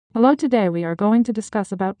Hello, today we are going to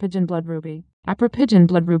discuss about pigeon blood ruby. Pigeon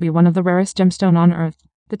blood ruby, one of the rarest gemstone on earth.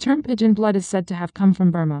 The term pigeon blood is said to have come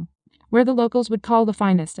from Burma, where the locals would call the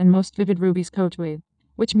finest and most vivid rubies kotui,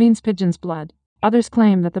 which means pigeon's blood. Others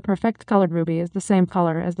claim that the perfect colored ruby is the same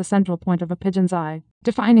color as the central point of a pigeon's eye,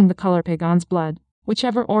 defining the color pigon's blood.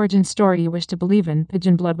 Whichever origin story you wish to believe in,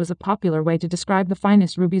 pigeon blood was a popular way to describe the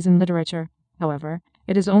finest rubies in literature. However,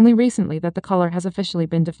 it is only recently that the color has officially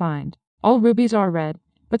been defined. All rubies are red,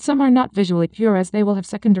 but some are not visually pure, as they will have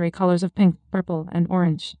secondary colors of pink, purple, and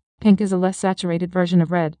orange. Pink is a less saturated version of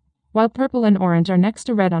red, while purple and orange are next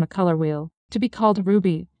to red on a color wheel. To be called a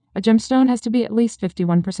ruby, a gemstone has to be at least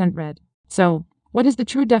 51% red. So, what is the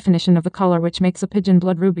true definition of the color which makes a pigeon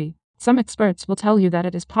blood ruby? Some experts will tell you that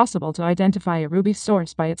it is possible to identify a ruby's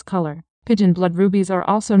source by its color. Pigeon blood rubies are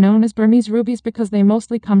also known as Burmese rubies because they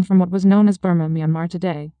mostly come from what was known as Burma, Myanmar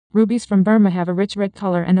today. Rubies from Burma have a rich red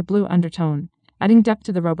color and a blue undertone, adding depth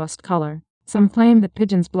to the robust color. Some claim that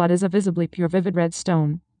pigeon's blood is a visibly pure vivid red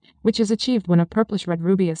stone, which is achieved when a purplish red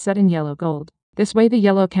ruby is set in yellow gold. This way the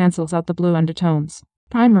yellow cancels out the blue undertones.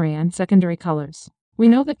 Primary and secondary colors. We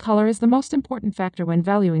know that color is the most important factor when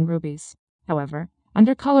valuing rubies. However,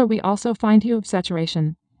 under color we also find hue of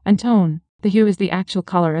saturation and tone. The hue is the actual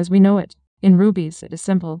color as we know it. In rubies it is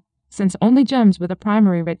simple, since only gems with a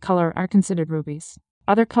primary red color are considered rubies.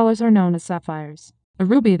 Other colors are known as sapphires. A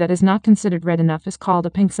ruby that is not considered red enough is called a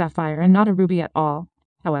pink sapphire and not a ruby at all.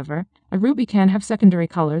 However, a ruby can have secondary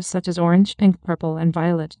colors such as orange, pink, purple, and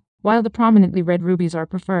violet. While the prominently red rubies are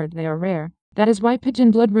preferred, they are rare. That is why pigeon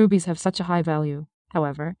blood rubies have such a high value.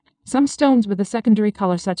 However, some stones with a secondary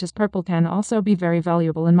color such as purple can also be very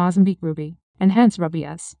valuable in Mozambique ruby, and hence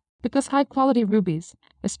rubies. Because high-quality rubies,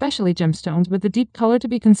 especially gemstones with the deep color to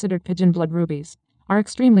be considered pigeon blood rubies, are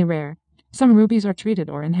extremely rare, some rubies are treated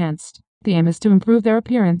or enhanced. The aim is to improve their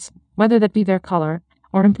appearance, whether that be their color,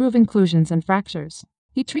 or improve inclusions and fractures.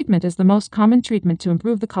 Heat treatment is the most common treatment to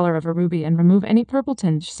improve the color of a ruby and remove any purple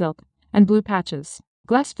tinge, silk, and blue patches.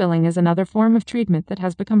 Glass filling is another form of treatment that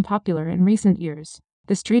has become popular in recent years.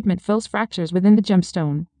 This treatment fills fractures within the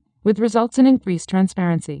gemstone, with results in increased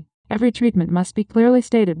transparency. Every treatment must be clearly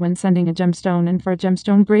stated when sending a gemstone and for a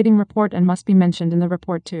gemstone grading report, and must be mentioned in the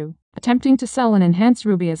report too. Attempting to sell an enhanced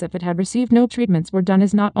ruby as if it had received no treatments were done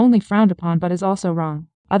is not only frowned upon but is also wrong.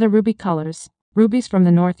 Other ruby colors. Rubies from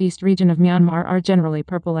the northeast region of Myanmar are generally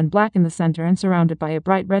purple and black in the center and surrounded by a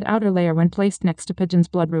bright red outer layer when placed next to pigeon's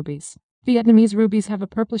blood rubies. Vietnamese rubies have a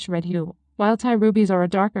purplish red hue, while Thai rubies are a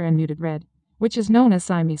darker and muted red, which is known as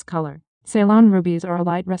Siamese color. Ceylon rubies are a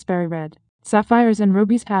light raspberry red. Sapphires and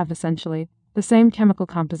rubies have essentially the same chemical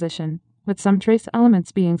composition, with some trace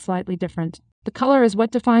elements being slightly different. The color is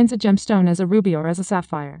what defines a gemstone as a ruby or as a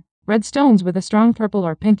sapphire. Red stones with a strong purple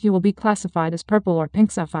or pink hue will be classified as purple or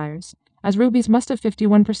pink sapphires, as rubies must have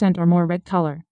 51% or more red color.